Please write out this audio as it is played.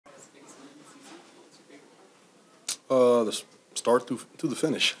The start through the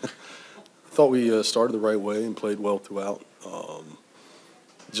finish. I thought we started the right way and played well throughout.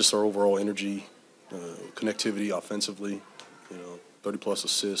 Just our overall energy, connectivity offensively, 30-plus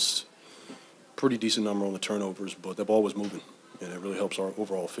assists, pretty decent number on the turnovers, but that ball was moving, and it really helps our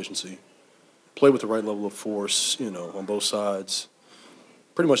overall efficiency. Play with the right level of force, on both sides.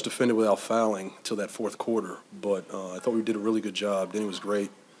 Pretty much defended without fouling till that fourth quarter, but I thought we did a really good job. Deni was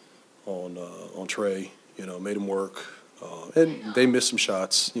great on Trae, made him work. And they missed some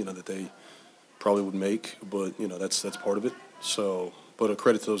shots, that they probably would make, but, that's part of it. So, but a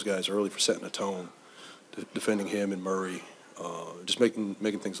credit to those guys early for setting a tone, defending him and Murray, just making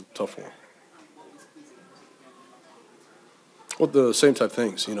things tough for him. Well, the same type of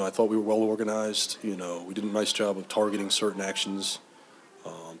things. I thought we were well organized. We did a nice job of targeting certain actions,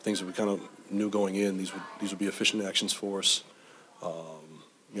 things that we kind of knew going in. These would be efficient actions for us.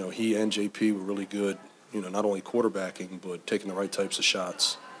 He and JP were really good. Not only quarterbacking, but taking the right types of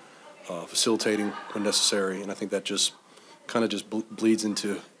shots, facilitating when necessary, and I think that just kind of bleeds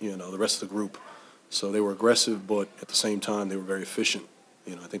into the rest of the group. So they were aggressive, but at the same time they were very efficient.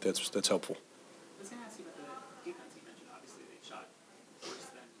 I think that's helpful. I was going to ask you about the defense you mentioned. Obviously, they shot worse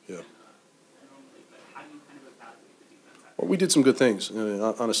than normally, but how do you kind of evaluate the defense? Well, we did some good things.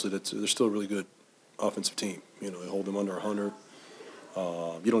 Honestly, they're still a really good offensive team. They hold them under 100.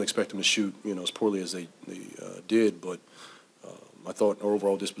 You don't expect them to shoot, as poorly as they did, but I thought our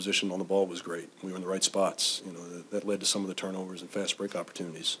overall disposition on the ball was great. We were in the right spots. That led to some of the turnovers and fast break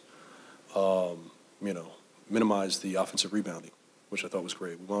opportunities. Minimized the offensive rebounding, which I thought was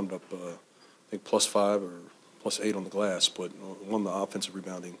great. We wound up, I think, +5 or +8 on the glass, but won the offensive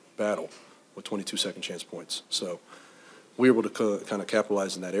rebounding battle with 22 second chance points. So we were able to kind of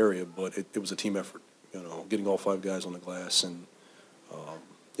capitalize in that area, but it was a team effort, getting all 5 guys on the glass and,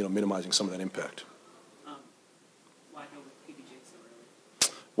 minimizing some of that impact. Why go with PBJ so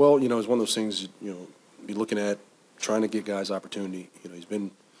early? Well, it's one of those things, be looking at trying to get guys opportunity. He's been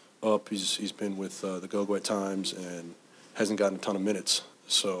up, he's been with the go-go at times and hasn't gotten a ton of minutes.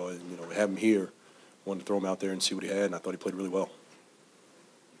 So, we have him here, wanted to throw him out there and see what he had, and I thought he played really well.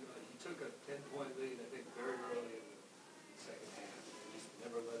 He took a 10-point lead, I think, very early in the second half, and just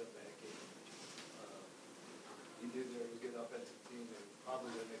never let it back in. You knew there was a good offensive team, and probably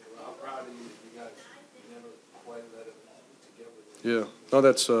going to make a lot. I'm proud of you that you guys never quite let it get with it. Yeah, no,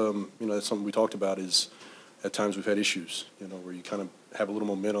 that's that's something we talked about. Is at times we've had issues, where you kind of have a little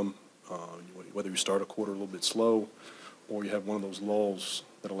momentum, whether you start a quarter a little bit slow, or you have one of those lulls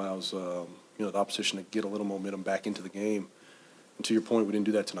that allows the opposition to get a little momentum back into the game. And to your point, we didn't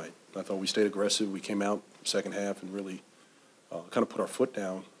do that tonight. I thought we stayed aggressive. We came out second half and really kind of put our foot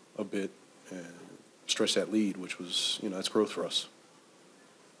down a bit and stretched that lead, which was that's growth for us.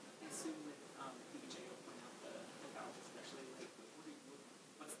 I assume with PBJ, you'll point out the fouls, especially late.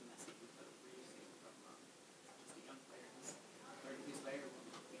 What's the message were you seeing from just the young players learning his way, or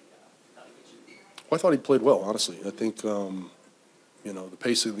the evaluation? Well, I thought he played well, honestly. I think the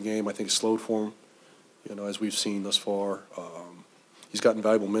pace of the game, I think, has slowed for him, as we've seen thus far. He's gotten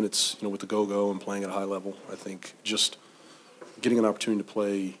valuable minutes, with the go-go and playing at a high level. I think just getting an opportunity to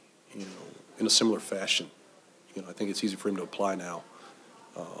play, in a similar fashion, I think it's easy for him to apply now,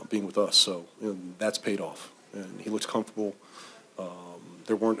 being with us. So that's paid off, and he looks comfortable.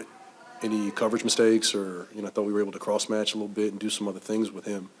 There weren't any coverage mistakes, or I thought we were able to cross-match a little bit and do some other things with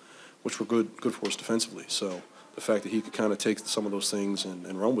him, which were good for us defensively. So the fact that he could kind of take some of those things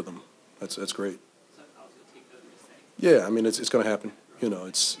and run with them, that's great. So how will you take those mistakes? Yeah, I mean, it's going to happen.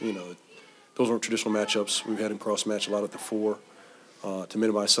 Those weren't traditional matchups. We've had him cross-match a lot at the 4 to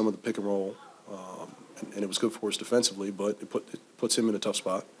minimize some of the pick and roll, and it was good for us defensively, but it puts him in a tough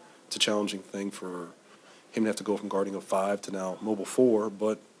spot. It's a challenging thing for him to have to go from guarding a 5 to now mobile 4,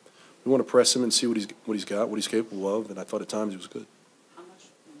 but we want to press him and see what he's got, what he's capable of, and I thought at times he was good. How much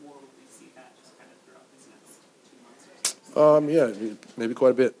more will we see that just kind of throughout these next 2 months or so? Yeah, maybe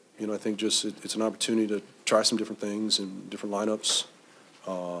quite a bit. I think just it's an opportunity to try some different things and different lineups,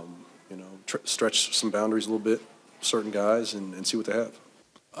 stretch some boundaries a little bit, certain guys, and see what they have.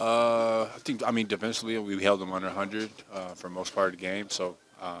 Defensively, we held them under 100 for most part of the game. So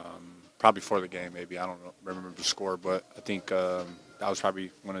probably for the game, maybe. I don't remember the score, but I think that was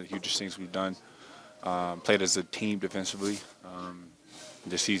probably one of the hugest things we've done. Played as a team defensively.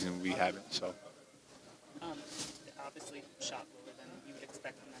 This season we haven't. So. Obviously, shot lower than you would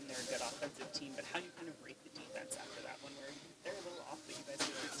expect from them. They're a good offensive team, but how do you kind of rate the defense after that one, where they're a little off, but you guys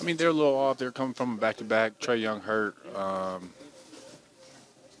do? They're a little off. They're coming from back-to-back. Trae Young hurt.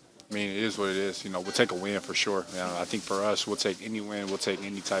 It is what it is. We'll take a win for sure. I think for us, we'll take any win. We'll take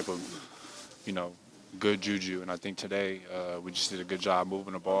any type of, good juju, and I think today we just did a good job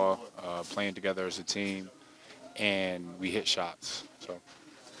moving the ball, playing together as a team, and we hit shots. So.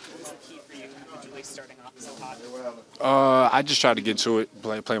 What was the key for you individually starting off so hot? I just try to get to it,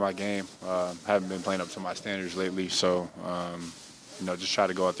 play my game. Haven't been playing up to my standards lately, so just try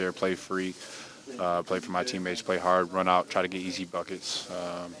to go out there, play free, play for my teammates, play hard, run out, try to get easy buckets.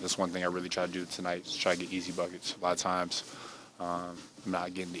 That's one thing I really try to do tonight, is try to get easy buckets. A lot of times, I'm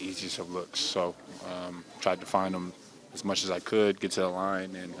not getting the easiest of looks, so tried to find them as much as I could, get to the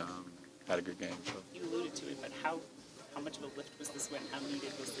line, and had a good game. So. You alluded to it, but how much of a lift was this win? How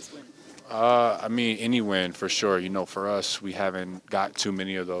needed was this win? I mean, any win for sure. For us, we haven't got too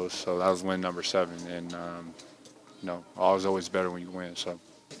many of those, so that was win number 7, and always better when you win. So.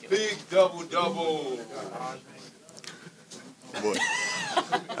 Big double.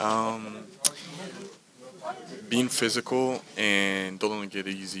 Being physical and don't only get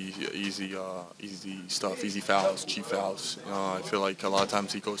easy stuff, easy fouls, cheap fouls. I feel like a lot of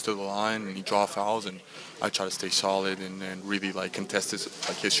times he goes to the line and he draws fouls, and I try to stay solid and really contest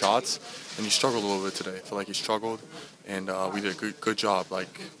his shots. And he struggled a little bit today. I feel like he struggled, and we did a good job. My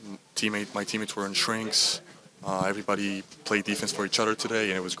teammates were in shrinks. Everybody played defense for each other today,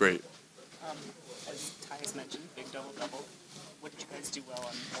 and it was great. As Tyus mentioned, big double-double. What did you guys do well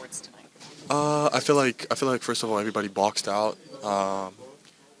on boards tonight? I feel like first of all everybody boxed out.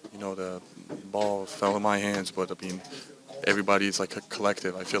 The ball fell in my hands, but I mean everybody's like a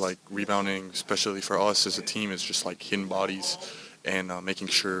collective. I feel like rebounding, especially for us as a team, is just like hitting bodies and making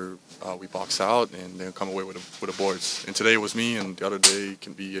sure we box out and then come away with the boards. And today it was me, and the other day it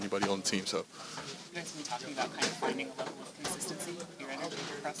can be anybody on the team. So. You guys have been talking about kind of finding a level of consistency with your energy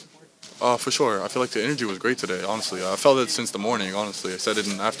across the board? For sure. I feel like the energy was great today, honestly. I felt it since the morning, honestly. I said it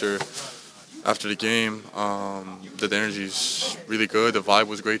after the game. The energy's really good. The vibe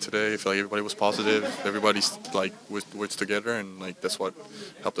was great today. I feel like everybody was positive. Everybody's was together, and that's what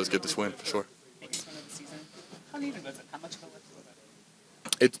helped us get this win, for sure. Biggest win of the season. How needed was it? How much of a lift was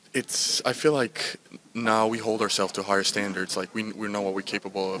it? I feel like now we hold ourselves to higher standards. We know what we're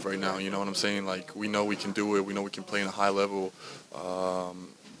capable of right now. You know what I'm saying? We know we can do it. We know we can play in a high level.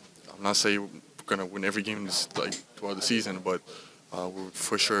 I'm not saying we're gonna win every game throughout the season, but we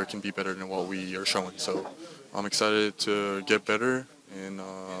for sure can be better than what we are showing. So I'm excited to get better, and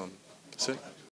that's it.